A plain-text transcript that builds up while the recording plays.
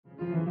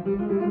I've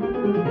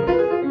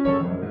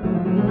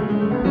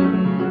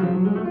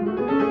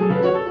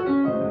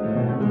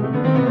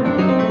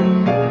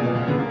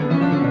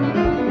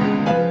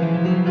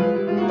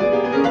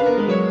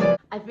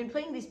been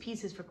playing these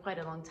pieces for quite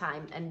a long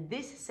time, and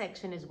this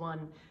section is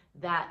one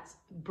that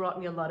brought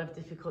me a lot of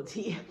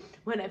difficulty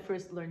when I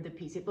first learned the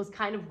piece. It was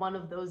kind of one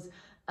of those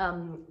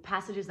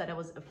passages that I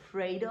was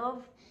afraid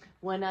of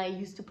when I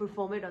used to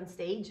perform it on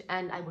stage,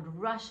 and I would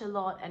rush a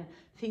lot and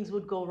things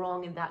would go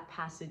wrong in that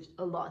passage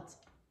a lot.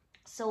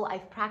 So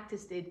I've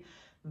practiced it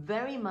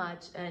very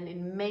much and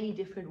in many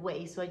different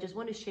ways. So I just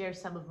want to share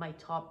some of my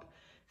top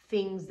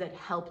things that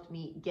helped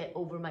me get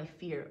over my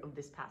fear of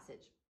this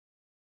passage.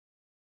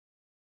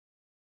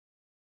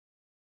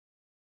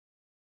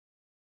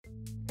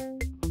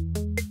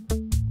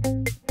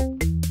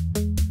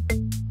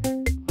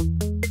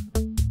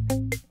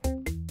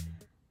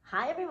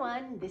 Hi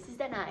everyone, this is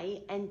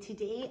Danae, and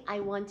today I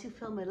want to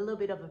film a little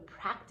bit of a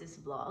practice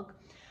vlog.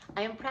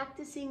 I am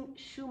practicing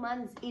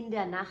Schumann's In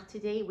der Nacht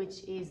today,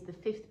 which is the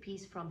 5th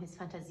piece from his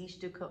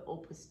Fantasiestücke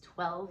Opus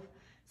 12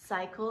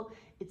 cycle.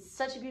 It's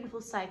such a beautiful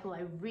cycle.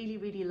 I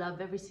really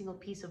love every single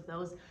piece of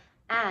those,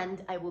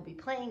 and I will be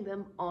playing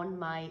them on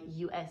my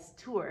US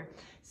tour.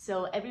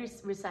 So every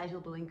recital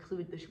will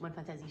include the Schumann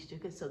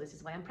Fantasiestücke, so this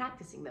is why I'm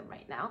practicing them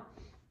right now.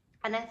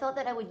 And I thought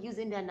that I would use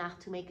In der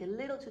Nacht to make a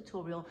little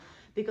tutorial,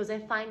 because I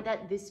find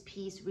that this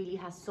piece really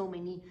has so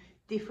many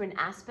different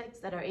aspects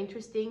that are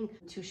interesting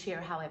to share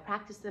how I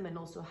practice them and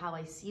also how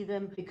I see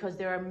them, because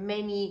there are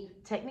many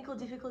technical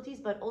difficulties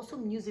but also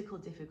musical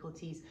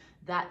difficulties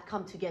that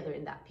come together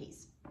in that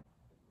piece.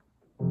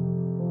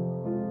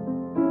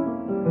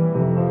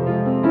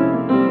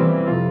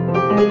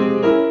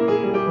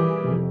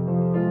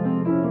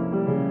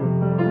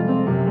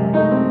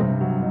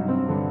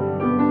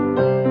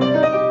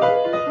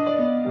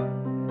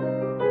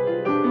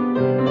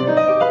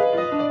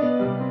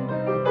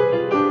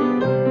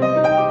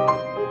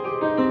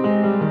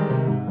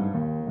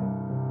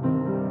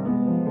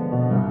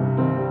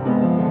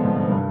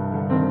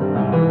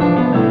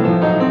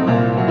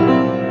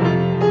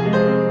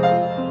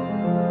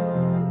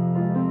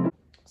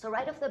 So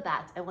right off the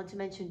bat, I want to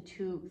mention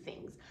two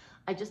things.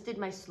 I just did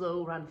my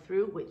slow run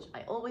through, which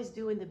I always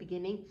do in the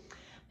beginning.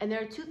 And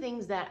there are two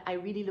things that I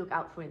really look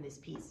out for in this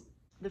piece.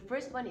 The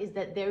first one is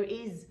that there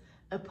is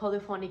a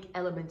polyphonic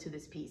element to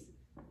this piece.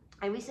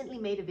 I recently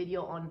made a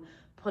video on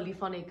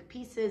polyphonic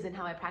pieces and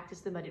how I practice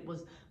them, but it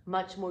was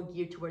much more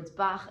geared towards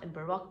Bach and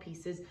Baroque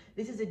pieces.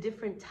 This is a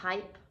different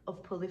type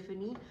of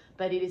polyphony,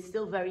 but it is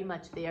still very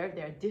much there.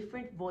 There are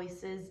different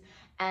voices,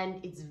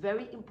 and it's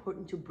very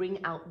important to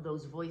bring out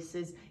those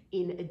voices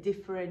in a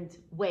different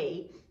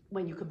way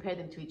when you compare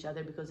them to each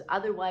other, because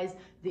otherwise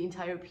the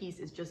entire piece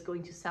is just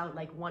going to sound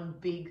like one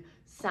big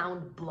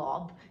sound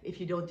blob if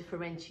you don't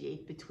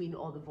differentiate between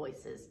all the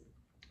voices.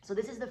 So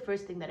this is the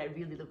first thing that I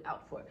really look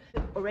out for.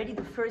 Already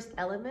the first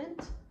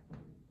element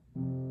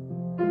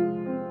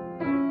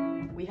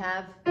we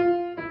have,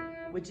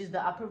 which is the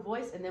upper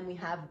voice, and then we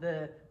have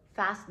the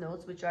fast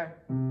notes, which are,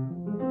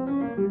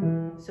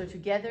 so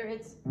together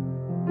it's,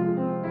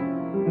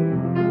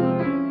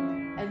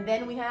 and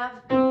then we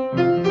have,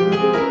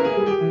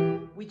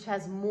 which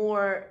has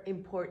more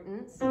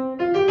importance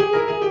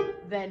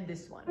than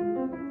this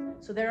one.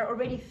 So there are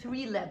already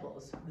three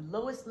levels, the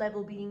lowest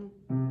level being,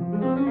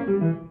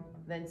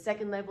 then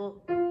second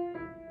level,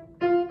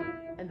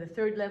 and the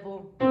third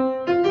level.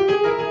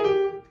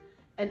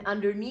 And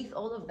underneath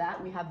all of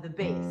that, we have the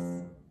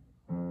bass.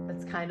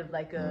 That's kind of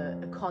like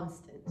a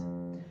constant.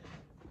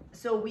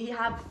 So we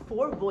have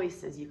four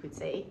voices, you could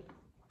say,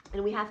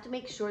 and we have to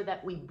make sure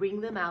that we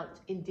bring them out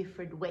in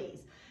different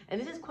ways.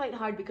 And this is quite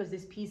hard because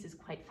this piece is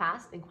quite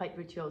fast and quite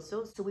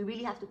virtuoso. So we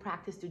really have to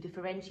practice to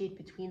differentiate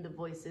between the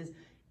voices,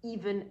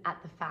 even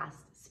at the fast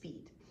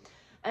speed.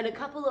 And a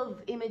couple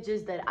of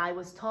images that I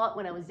was taught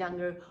when I was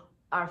younger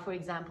are, for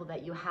example,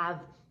 that you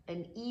have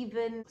an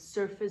even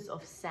surface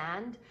of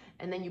sand,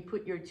 and then you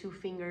put your two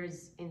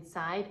fingers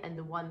inside, and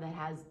the one that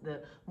has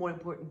the more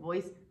important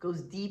voice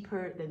goes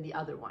deeper than the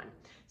other one.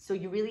 So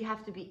you really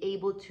have to be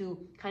able to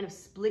kind of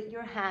split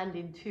your hand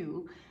in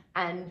two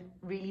and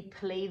really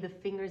play the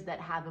fingers that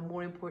have a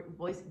more important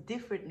voice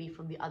differently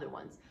from the other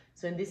ones.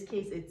 So in this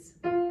case, it's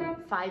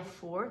 5,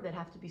 4 that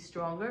have to be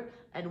stronger,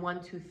 and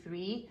 1, 2,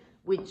 3,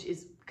 which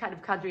is kind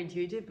of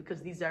counterintuitive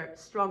because these are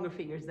stronger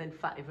fingers than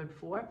 5 and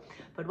 4.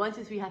 But 1,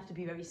 2, 3 have to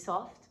be very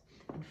soft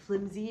and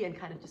flimsy and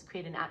kind of just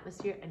create an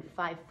atmosphere, and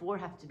 5, 4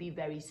 have to be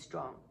very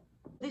strong.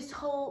 This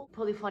whole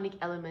polyphonic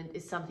element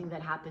is something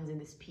that happens in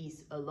this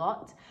piece a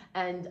lot,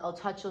 and I'll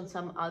touch on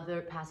some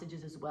other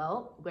passages as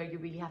well where you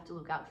really have to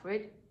look out for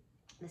it.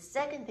 The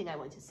second thing I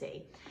want to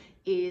say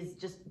is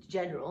just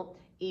general,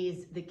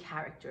 is the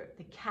character.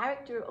 The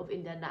character of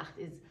In der Nacht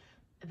is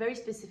a very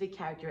specific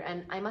character,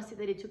 and I must say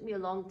that it took me a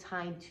long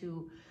time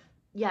to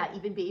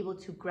even be able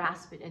to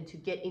grasp it and to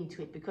get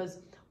into it, because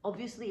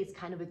obviously it's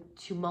kind of a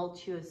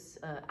tumultuous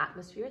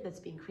atmosphere that's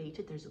being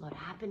created. There's a lot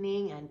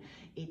happening, and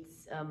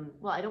it's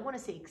well, I don't want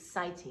to say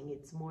exciting,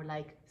 it's more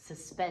like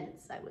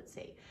suspense, I would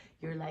say.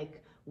 You're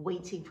like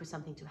waiting for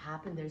something to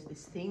happen. There's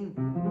this thing,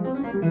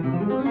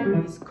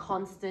 this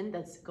constant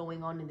that's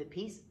going on in the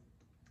piece.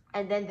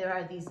 And then there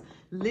are these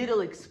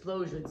little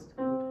explosions.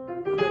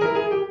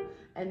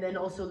 And then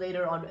also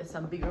later on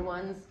some bigger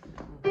ones.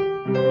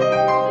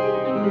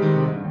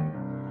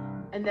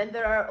 And then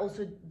there are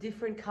also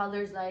different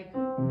colors, like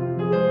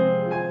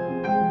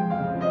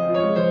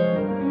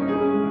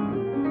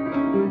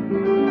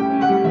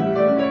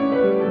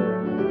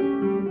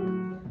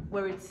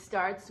where it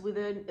starts with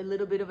a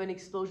little bit of an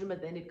explosion,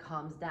 but then it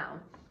calms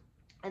down.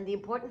 And the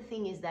important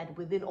thing is that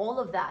within all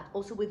of that,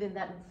 also within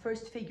that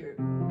first figure,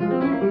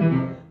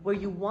 where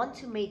you want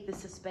to make the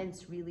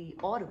suspense really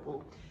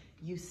audible,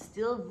 you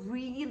still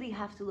really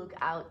have to look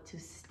out to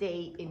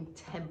stay in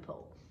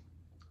tempo.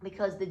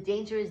 Because the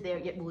danger is there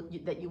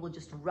that you will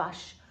just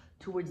rush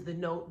towards the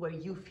note where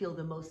you feel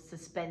the most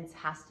suspense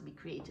has to be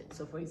created.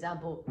 So for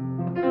example,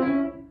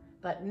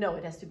 but no,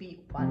 it has to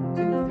be 1,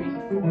 2,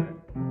 3,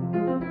 4.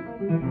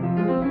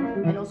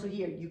 And also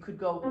here, you could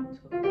go,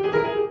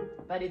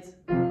 but it's,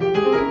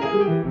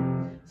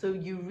 so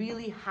you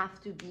really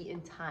have to be in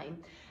time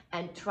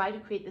and try to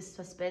create this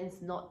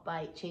suspense not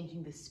by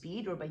changing the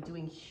speed or by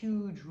doing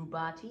huge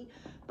rubati,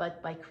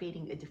 but by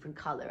creating a different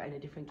color and a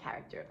different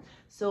character.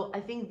 So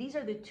I think these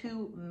are the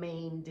two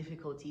main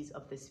difficulties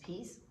of this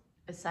piece.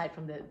 Aside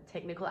from the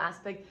technical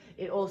aspect,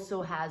 it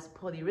also has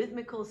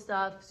polyrhythmical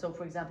stuff. So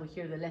for example,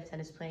 here the left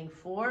hand is playing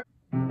 4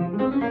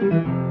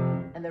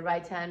 and the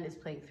right hand is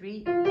playing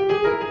 3.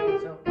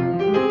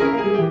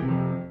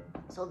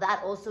 So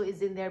that also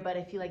is in there, but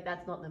I feel like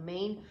that's not the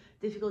main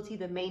difficulty.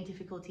 The main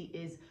difficulty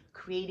is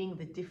creating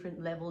the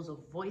different levels of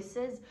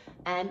voices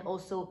and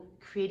also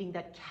creating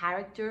that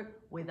character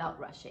without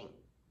rushing.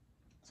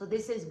 So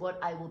this is what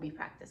I will be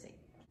practicing.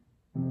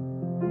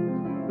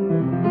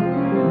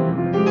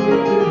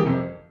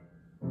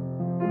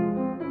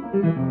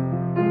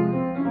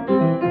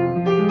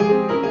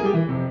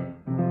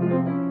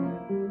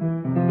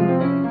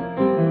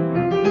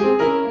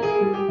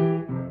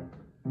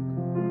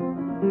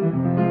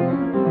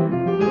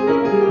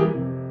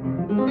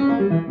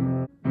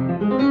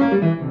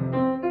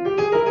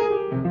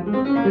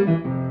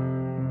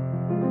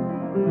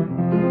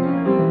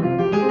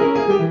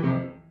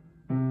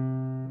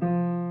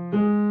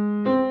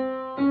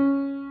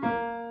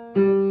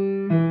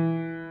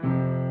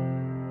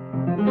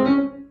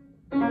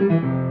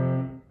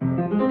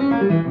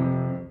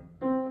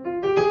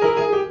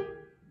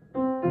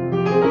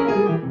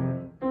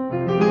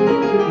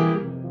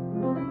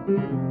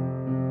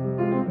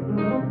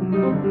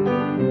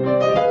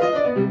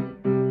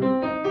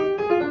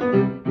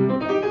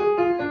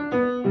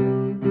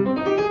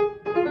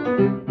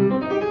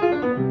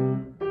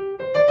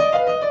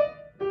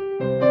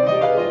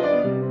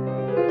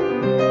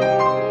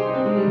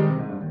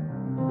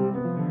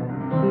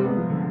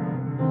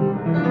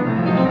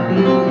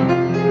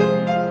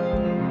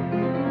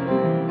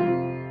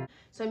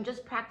 So I'm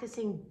just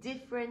practicing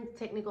different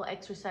technical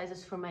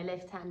exercises for my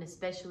left hand,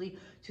 especially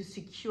to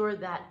secure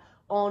that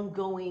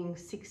ongoing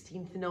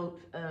 16th note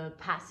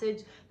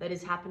passage that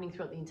is happening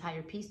throughout the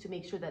entire piece, to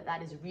make sure that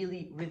that is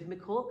really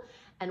rhythmical.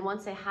 And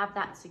once I have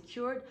that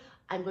secured,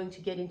 I'm going to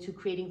get into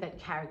creating that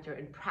character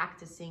and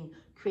practicing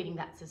creating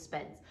that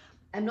suspense.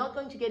 I'm not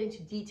going to get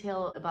into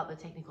detail about the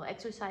technical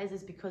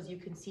exercises because you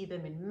can see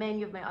them in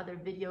many of my other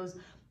videos.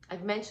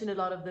 I've mentioned a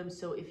lot of them,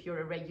 so if you're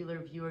a regular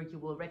viewer, you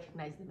will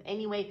recognize them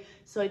anyway.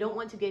 So I don't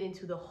want to get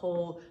into the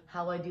whole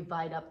how I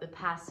divide up the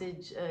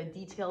passage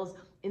details.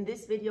 In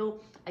this video,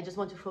 I just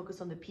want to focus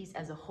on the piece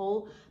as a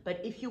whole. But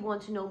if you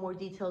want to know more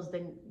details,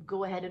 then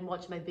go ahead and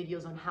watch my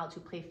videos on how to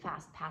play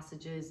fast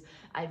passages.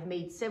 I've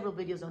made several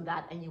videos on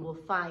that, and you will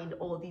find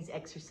all these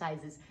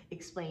exercises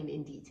explained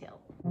in detail.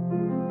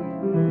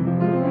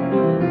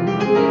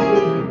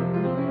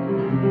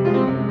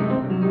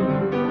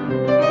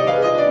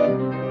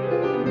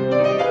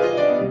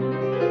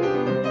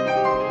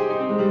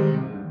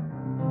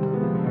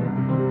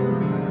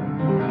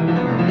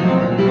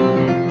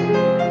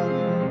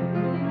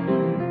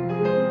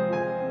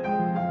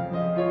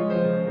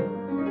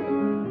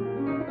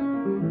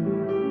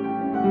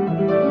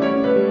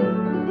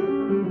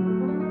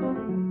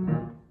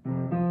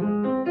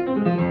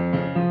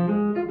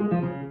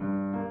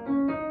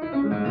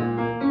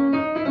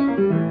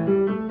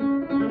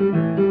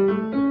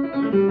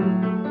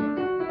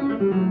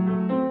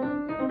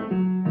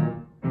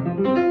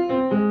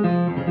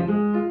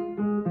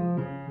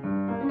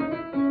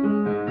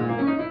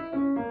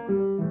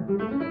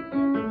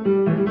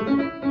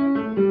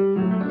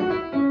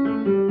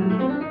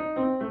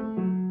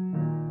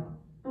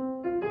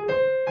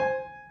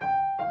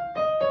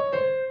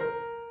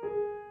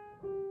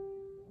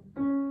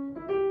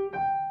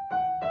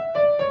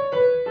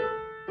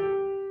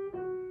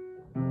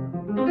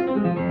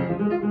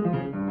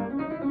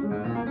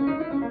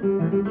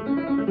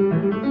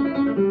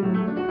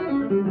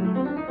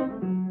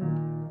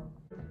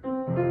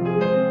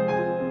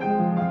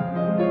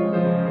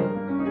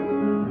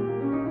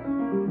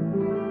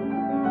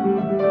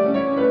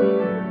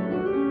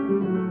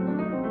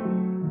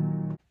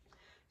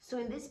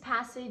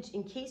 passage,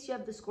 in case you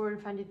have the score in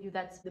front of you,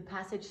 that's the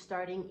passage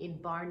starting in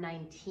bar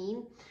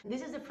 19.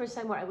 This is the first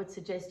time where I would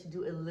suggest to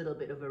do a little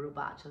bit of a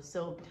rubato.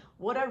 So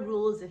what are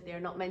rules if they're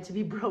not meant to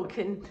be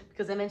broken?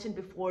 Because I mentioned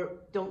before,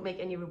 don't make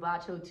any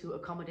rubato to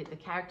accommodate the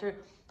character.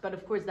 But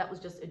of course, that was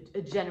just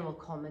a general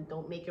comment.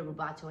 Don't make a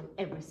rubato in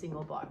every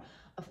single bar.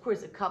 Of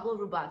course, a couple of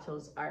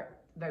rubatos are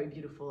very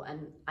beautiful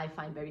and I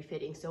find very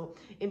fitting. So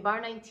in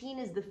bar 19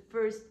 is the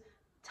first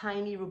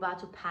tiny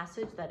rubato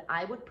passage that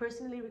I would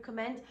personally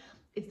recommend.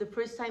 It's the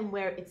first time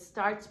where it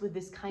starts with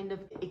this kind of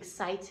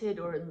excited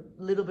or a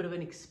little bit of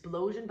an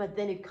explosion, but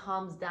then it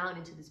calms down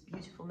into this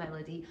beautiful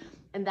melody.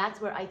 And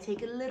that's where I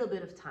take a little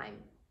bit of time.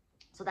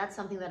 So that's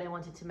something that I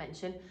wanted to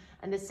mention.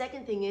 And the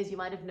second thing is, you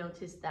might have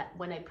noticed that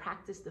when I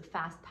practice the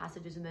fast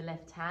passages in the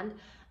left hand,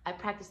 I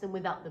practice them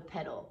without the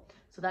pedal.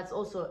 So that's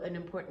also an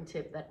important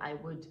tip that I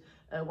would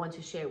want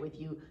to share with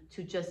you,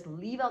 to just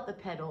leave out the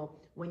pedal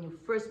when you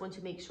first want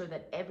to make sure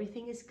that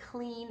everything is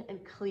clean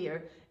and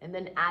clear, and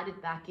then add it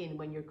back in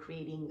when you're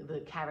creating the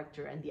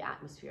character and the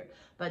atmosphere.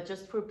 But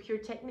just for pure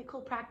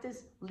technical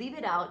practice, leave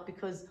it out,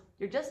 because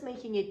you're just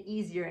making it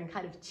easier and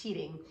kind of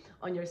cheating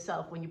on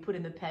yourself when you put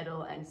in the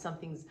pedal and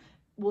something's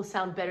will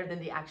sound better than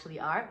they actually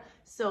are.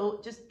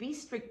 So just be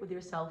strict with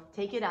yourself,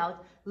 take it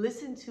out,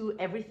 listen to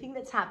everything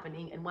that's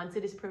happening, and once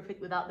it is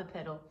perfect without the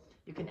pedal,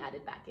 you can add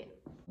it back in.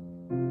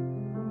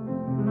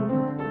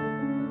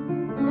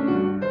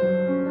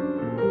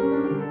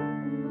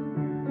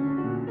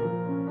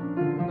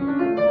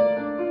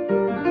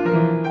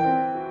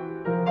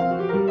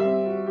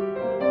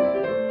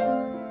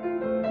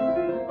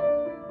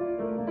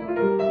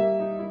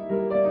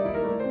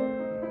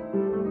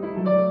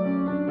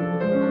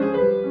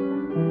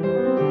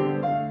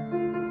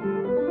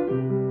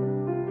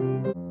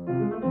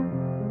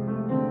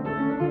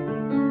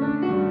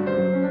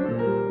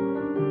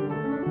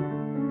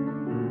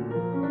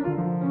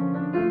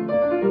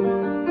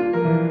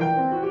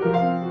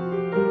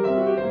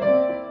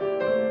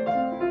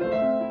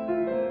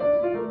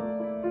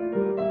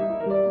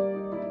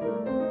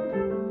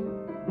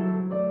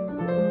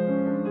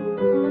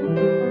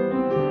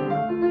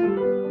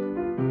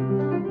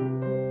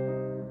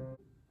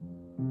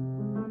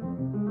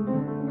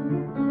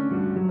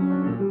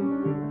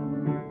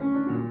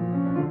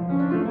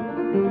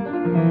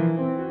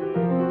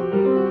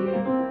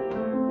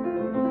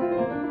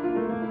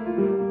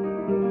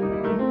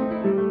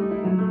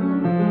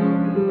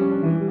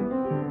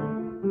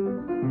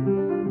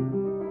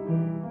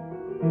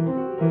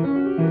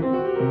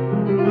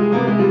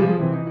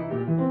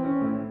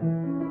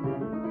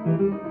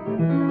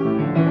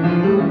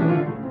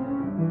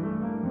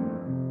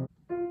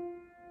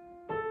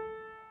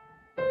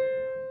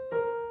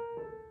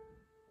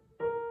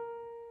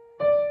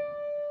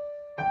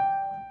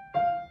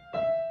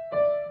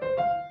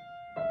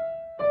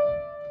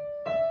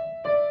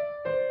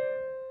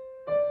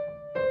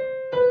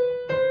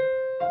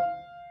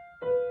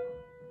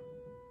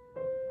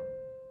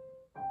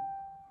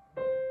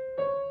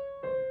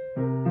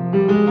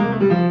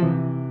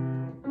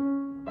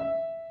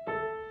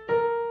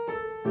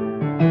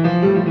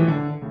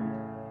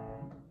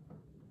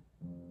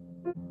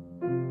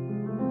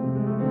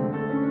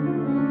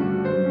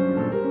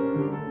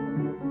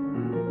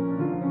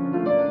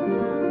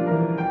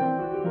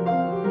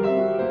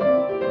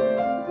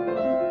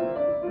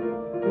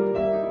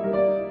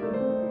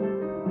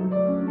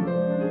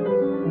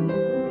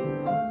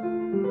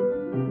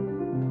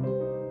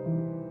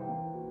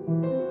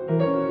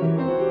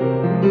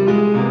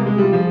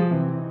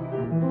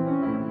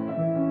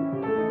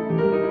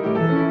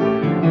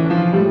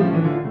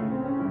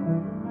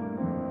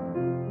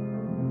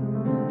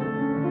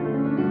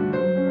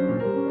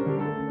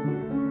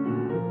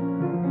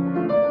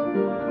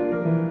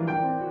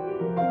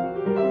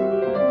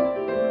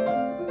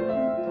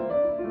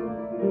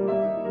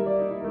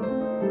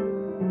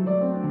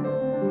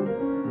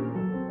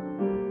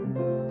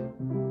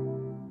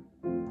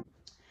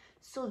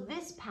 So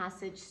this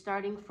passage,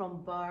 starting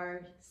from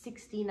bar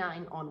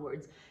 69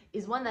 onwards,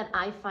 is one that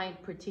I find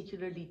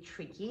particularly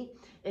tricky.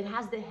 It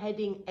has the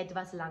heading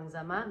etwas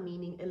langsamer,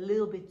 meaning a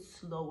little bit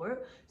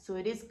slower. So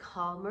it is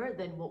calmer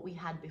than what we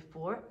had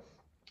before.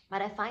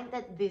 But I find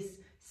that this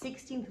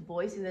 16th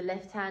voice in the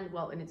left hand,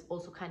 well, and it's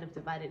also kind of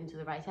divided into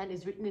the right hand,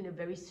 is written in a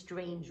very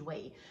strange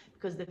way,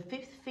 because the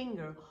fifth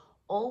finger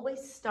always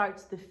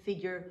starts the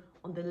figure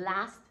on the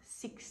last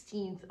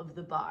 16th of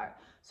the bar.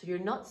 So you're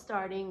not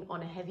starting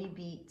on a heavy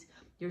beat,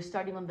 you're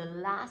starting on the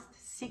last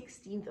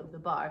 16th of the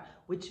bar,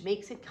 which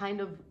makes it kind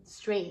of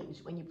strange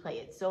when you play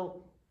it.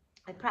 So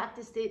I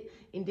practiced it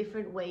in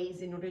different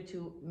ways in order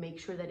to make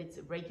sure that it's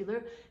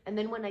regular. And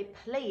then when I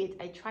play it,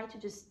 I try to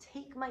just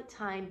take my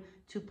time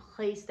to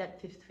place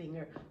that fifth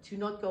finger, to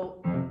not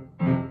go,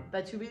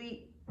 but to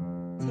really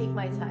take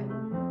my time.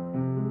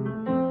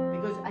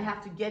 Because I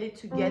have to get it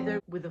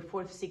together with the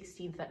 4th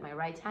 16th that my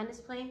right hand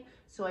is playing.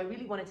 So I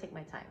really want to take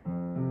my time.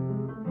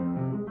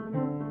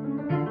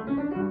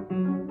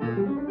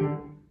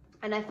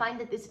 And I find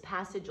that this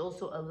passage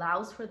also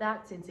allows for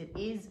that, since it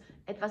is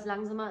etwas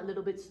langsamer, a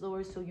little bit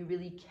slower, so you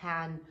really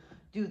can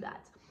do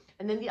that.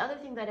 And then the other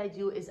thing that I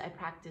do is I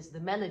practice the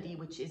melody,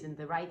 which is in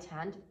the right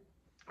hand.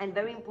 And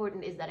very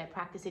important is that I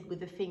practice it with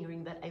the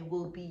fingering that I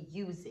will be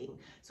using.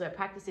 So I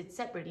practice it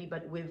separately,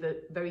 but with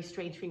a very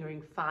strange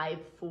fingering, 5,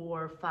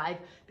 4, 5,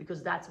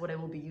 because that's what I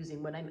will be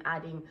using when I'm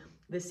adding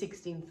the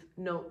 16th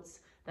notes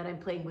that I'm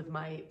playing with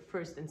my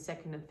first and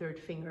second and third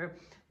finger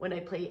when I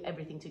play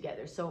everything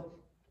together. So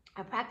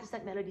I practice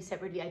that melody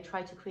separately. I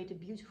try to create a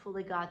beautiful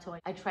legato.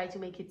 I try to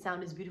make it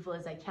sound as beautiful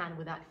as I can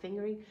with that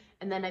fingering,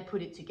 and then I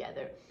put it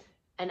together.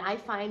 And I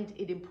find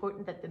it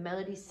important that the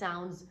melody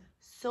sounds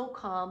so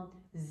calm,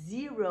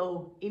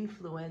 zero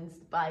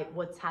influenced by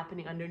what's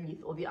happening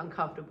underneath, all the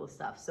uncomfortable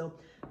stuff. So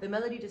the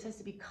melody just has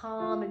to be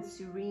calm and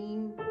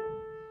serene,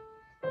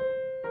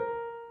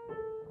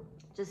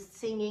 just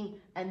singing,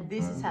 and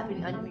this is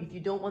happening underneath. You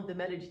don't want the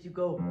melody to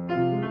go.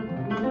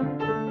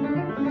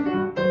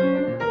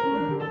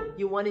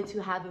 You want it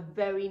to have a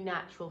very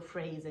natural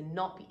phrase and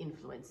not be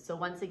influenced. So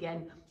once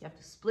again, you have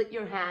to split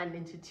your hand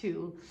into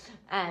two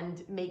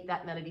and make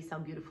that melody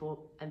sound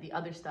beautiful, and the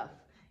other stuff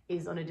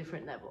is on a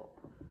different level.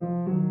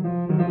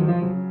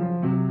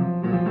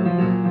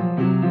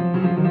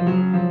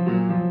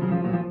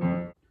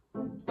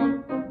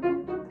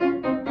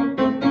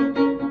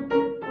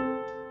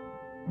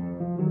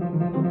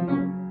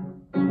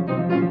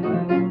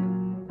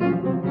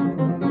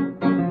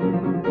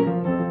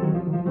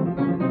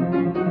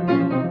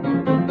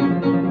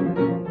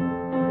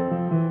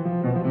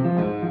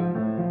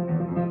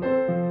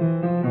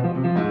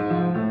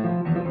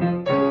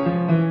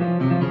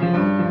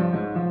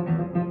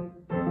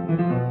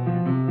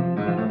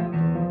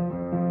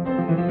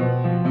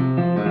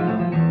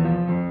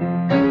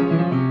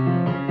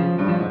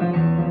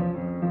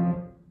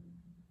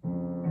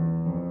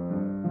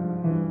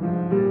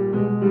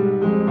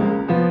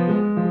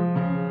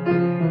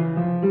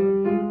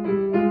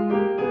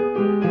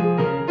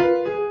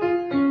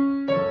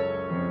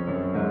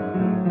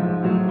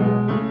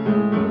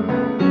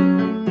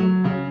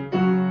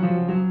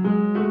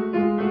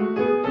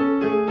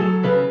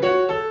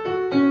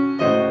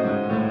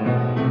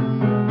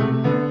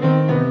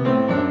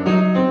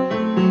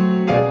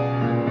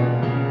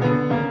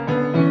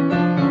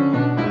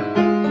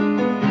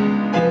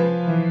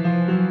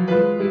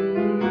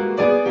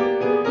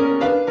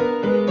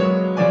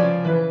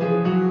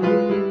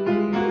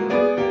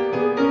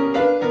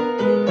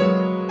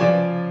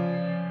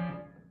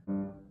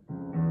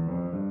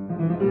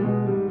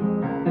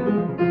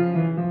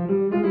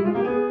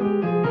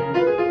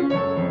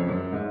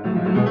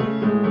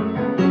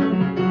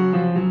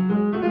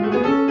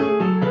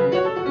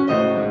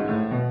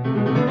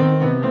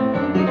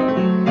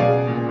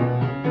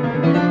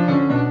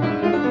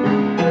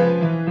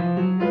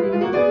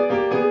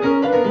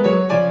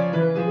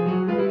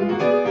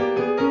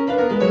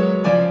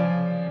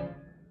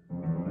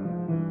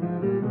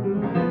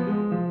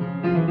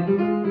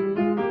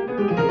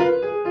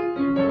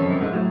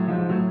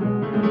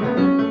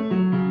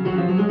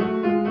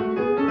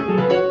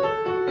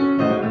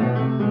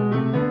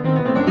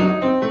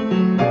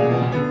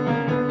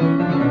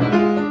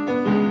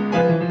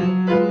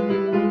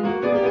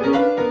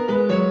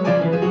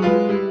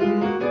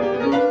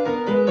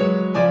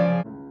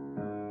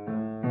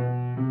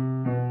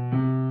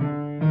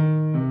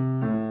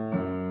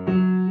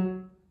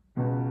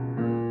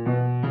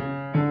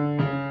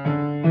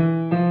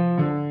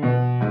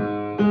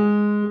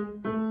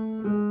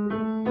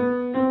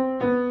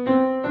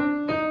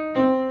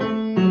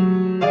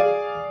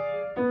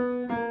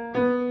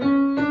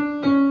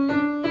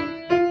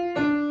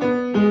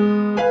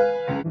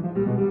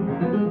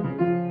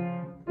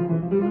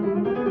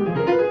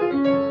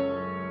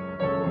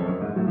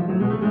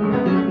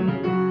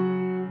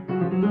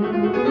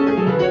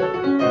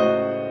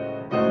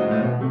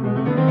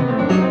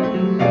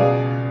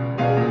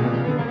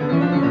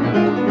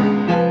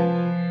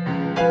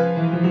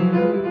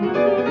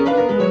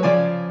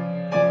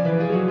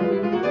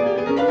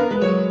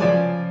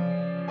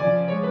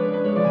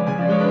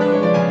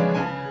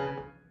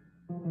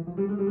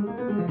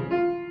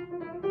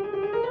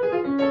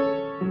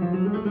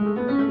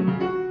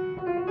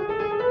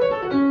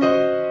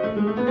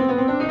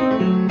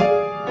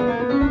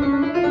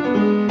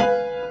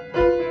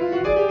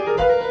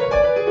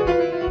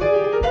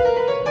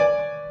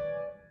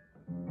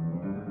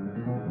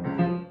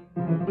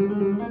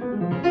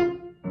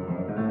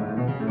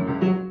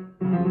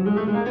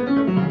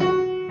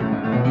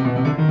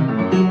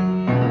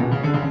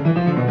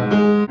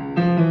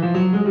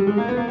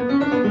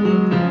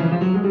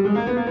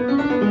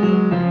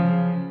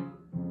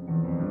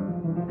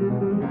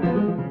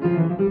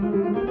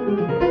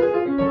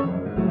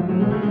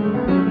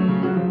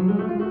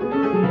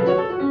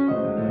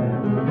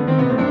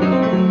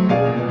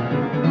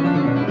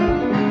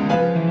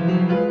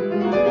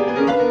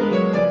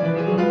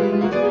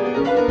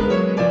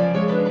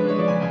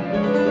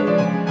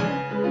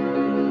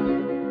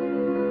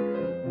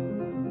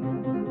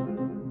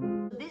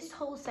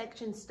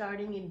 section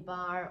starting in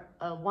bar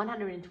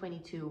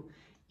 122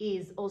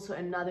 is also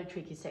another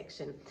tricky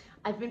section.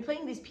 I've been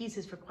playing these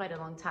pieces for quite a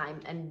long time,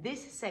 and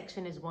this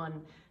section is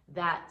one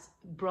that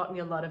brought me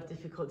a lot of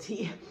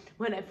difficulty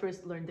when I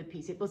first learned the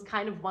piece. It was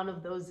kind of one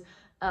of those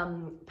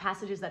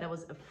passages that I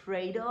was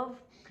afraid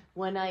of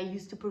when I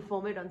used to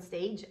perform it on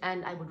stage,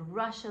 and I would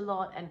rush a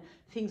lot and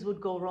things would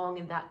go wrong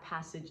in that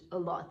passage a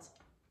lot.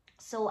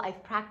 So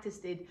I've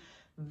practiced it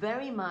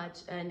very much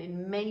and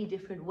in many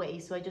different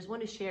ways. So I just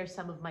want to share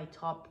some of my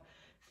top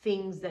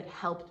things that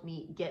helped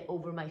me get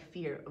over my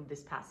fear of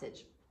this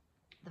passage.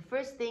 The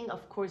first thing,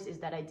 of course, is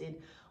that I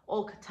did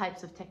all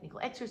types of technical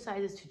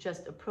exercises to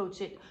just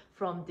approach it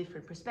from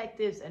different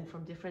perspectives and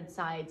from different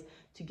sides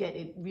to get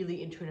it really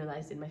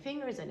internalized in my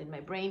fingers and in my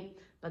brain.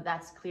 But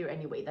that's clear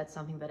anyway. That's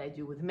something that I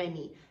do with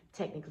many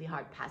technically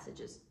hard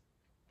passages.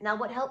 Now,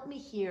 what helped me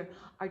here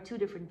are two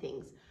different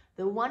things.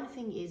 The one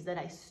thing is that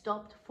I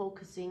stopped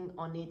focusing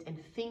on it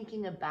and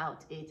thinking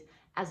about it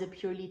as a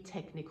purely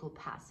technical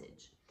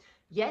passage.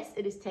 Yes,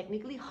 it is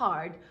technically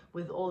hard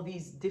with all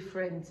these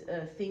different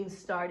things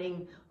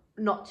starting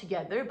not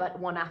together, but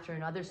one after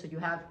another. So you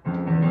have,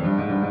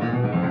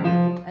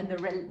 and the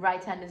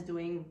right hand is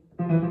doing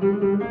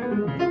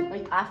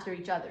like after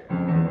each other.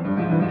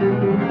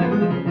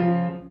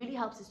 What really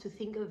helps is to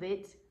think of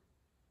it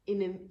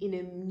in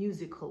a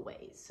musical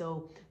way.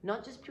 So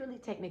not just purely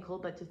technical,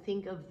 but to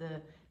think of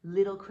the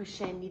little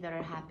crescendi that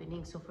are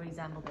happening. So for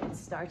example, it's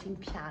starting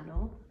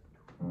piano.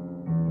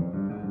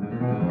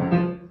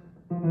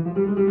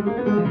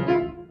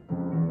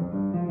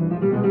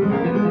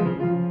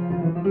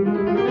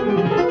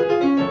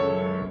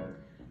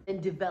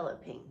 And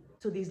developing.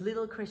 So these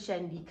little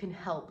crescendi can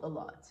help a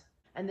lot.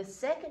 And the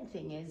second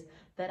thing is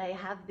that I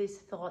have this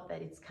thought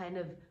that it's kind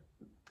of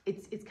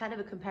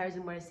a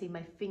comparison where I say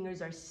my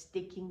fingers are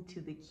sticking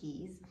to the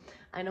keys.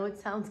 I know it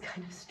sounds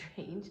kind of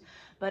strange,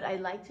 but I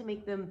like to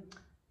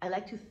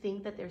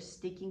think that they're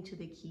sticking to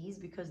the keys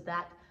because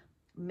that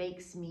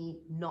makes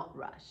me not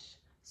rush.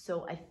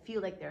 So I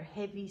feel like they're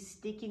heavy,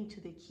 sticking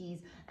to the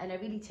keys, and I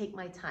really take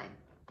my time.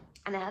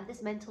 And I have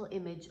this mental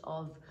image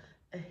of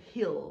a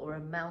hill or a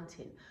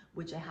mountain,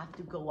 which I have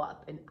to go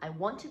up. And I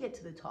want to get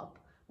to the top,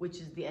 which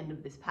is the end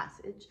of this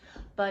passage,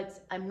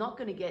 but I'm not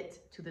going to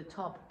get to the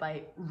top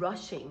by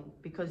rushing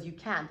because you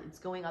can't. It's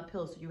going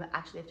uphill, so you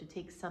actually have to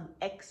take some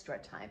extra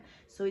time.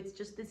 So it's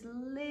just this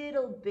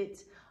little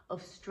bit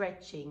of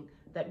stretching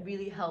that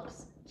really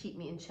helps keep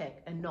me in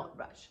check and not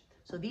rush.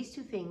 So these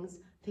two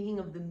things, thinking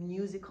of the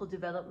musical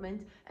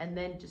development and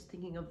then just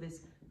thinking of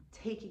this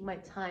taking my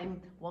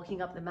time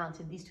walking up the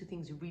mountain, these two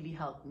things really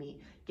helped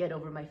me get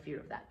over my fear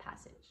of that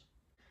passage.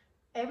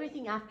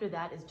 Everything after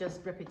that is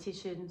just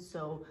repetition,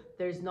 so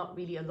there's not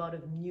really a lot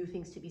of new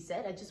things to be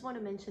said. I just want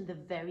to mention the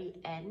very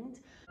end.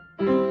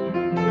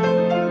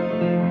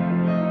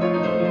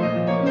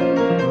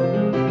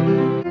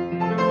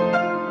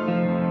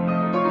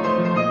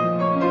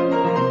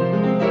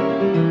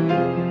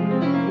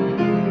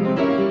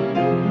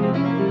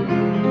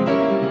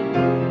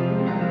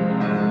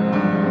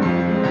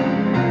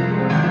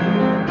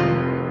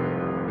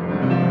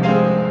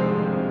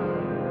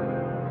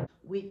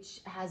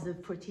 Which has a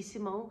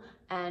fortissimo,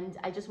 and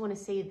I just want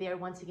to say there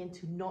once again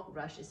to not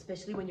rush,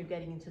 especially when you're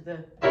getting into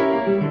the...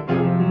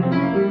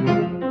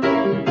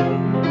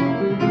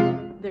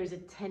 There's a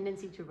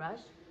tendency to rush,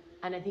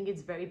 and I think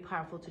it's very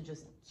powerful to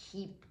just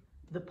keep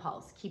the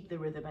pulse, keep the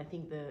rhythm. I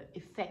think the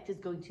effect is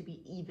going to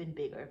be even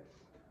bigger.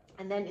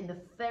 And then in the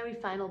very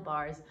final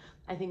bars,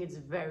 I think it's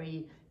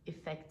very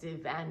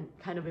effective and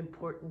kind of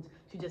important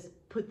to just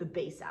put the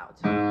bass out.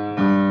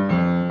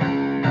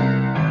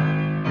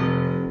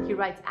 He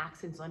writes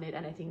accents on it,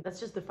 and I think that's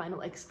just the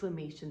final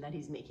exclamation that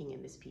he's making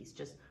in this piece.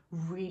 Just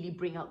really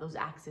bring out those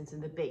accents in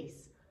the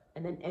bass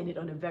and then end it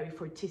on a very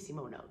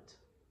fortissimo note.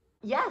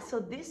 Yeah, so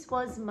this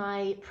was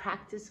my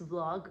practice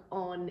vlog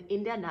on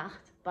In der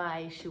Nacht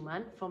by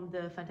Schumann from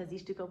the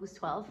Fantasiestücke Opus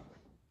 12.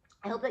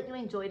 I hope that you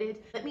enjoyed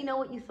it. Let me know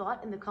what you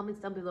thought in the comments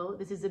down below.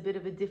 This is a bit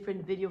of a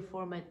different video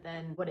format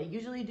than what I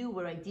usually do,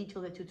 where I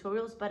detail the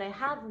tutorials, but I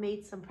have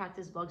made some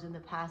practice vlogs in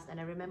the past and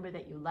I remember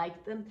that you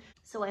liked them.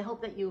 So I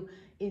hope that you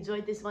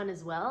enjoyed this one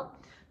as well.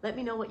 Let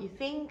me know what you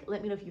think.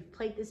 Let me know if you've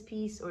played this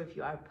piece or if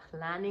you are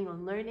planning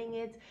on learning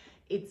it.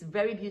 It's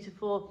very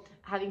beautiful.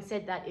 Having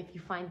said that, if you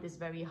find this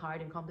very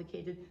hard and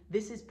complicated,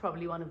 this is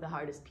probably one of the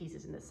hardest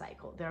pieces in the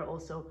cycle. There are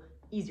also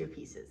easier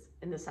pieces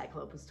in the cycle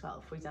Opus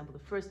 12. For example, the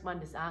first one,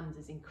 Des Abends,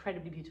 is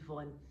incredibly beautiful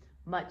and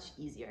much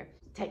easier,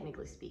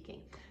 technically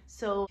speaking.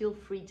 So feel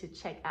free to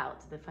check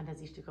out the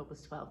Fantasiestücke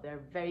Opus 12.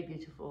 They're very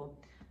beautiful.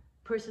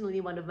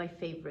 Personally, one of my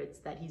favorites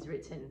that he's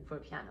written for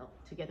piano,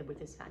 together with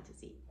his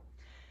fantasy.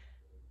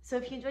 So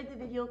if you enjoyed the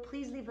video,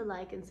 please leave a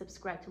like and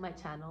subscribe to my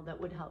channel.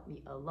 That would help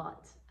me a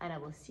lot. And I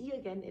will see you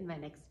again in my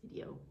next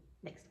video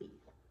next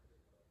week.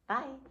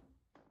 Bye.